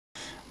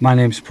My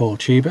name's Paul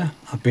Cheever.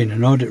 I've been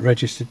an audit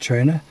registered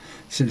trainer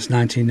since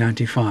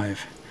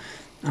 1995.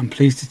 I'm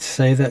pleased to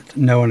say that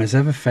no one has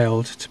ever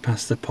failed to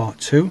pass the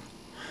Part 2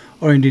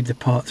 or indeed the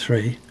Part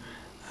 3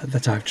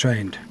 that I've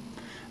trained.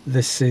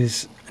 This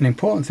is an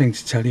important thing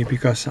to tell you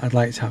because I'd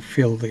like to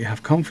feel that you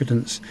have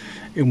confidence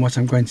in what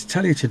I'm going to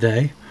tell you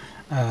today.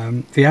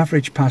 The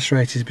average pass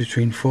rate is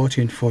between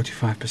 40 and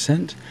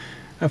 45%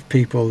 of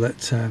people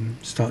that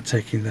start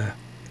taking the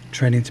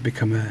training to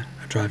become a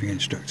driving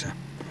instructor.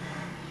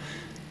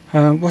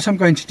 What I'm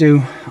going to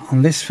do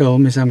on this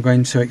film is I'm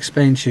going to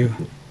explain to you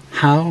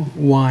how,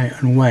 why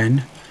and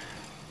when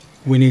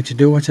we need to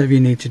do whatever you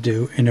need to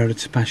do in order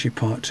to pass your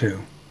Part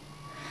 2.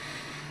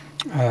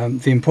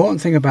 The important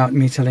thing about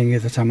me telling you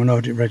that I'm an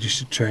audit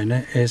registered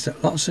trainer is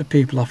that lots of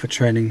people offer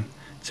training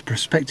to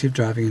prospective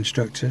driving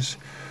instructors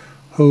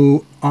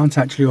who aren't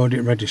actually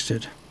audit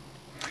registered.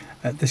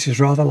 This is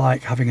rather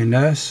like having a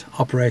nurse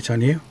operate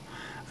on you.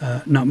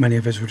 Not many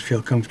of us would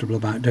feel comfortable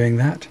about doing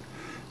that.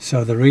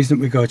 So the reason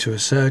that we go to a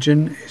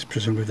surgeon is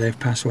presumably they've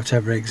passed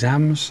whatever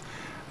exams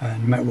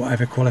and met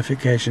whatever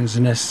qualifications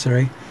are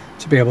necessary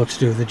to be able to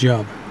do the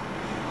job.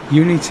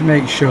 You need to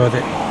make sure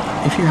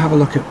that if you have a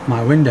look at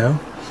my window,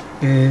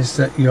 is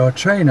that your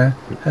trainer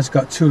has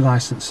got two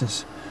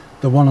licenses.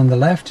 The one on the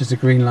left is a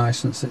green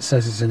license that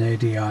says it's an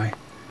ADI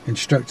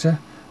instructor.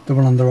 The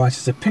one on the right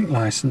is a pink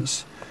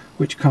license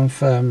which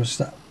confirms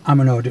that I'm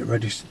an audit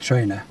registered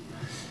trainer.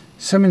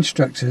 Some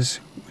instructors,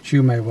 which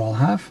you may well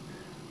have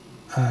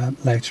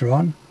later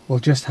on, will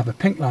just have a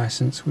pink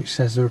license which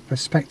says they're a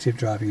prospective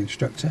driving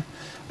instructor,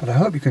 but I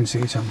hope you can see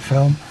it on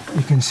film.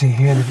 You can see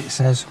here that it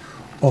says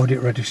audit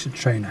registered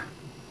trainer.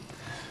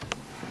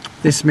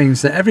 This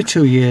means that every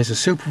 2 years a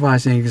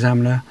supervising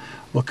examiner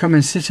will come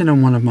and sit in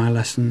on one of my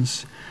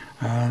lessons,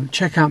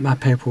 check out my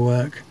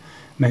paperwork,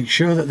 make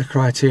sure that the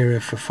criteria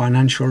for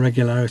financial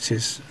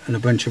regularities and a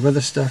bunch of other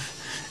stuff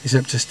is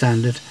up to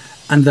standard,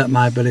 and that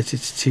my ability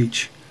to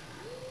teach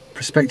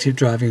prospective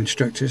driving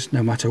instructors,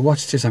 no matter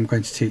what it is I'm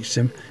going to teach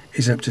them,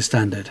 is up to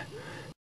standard.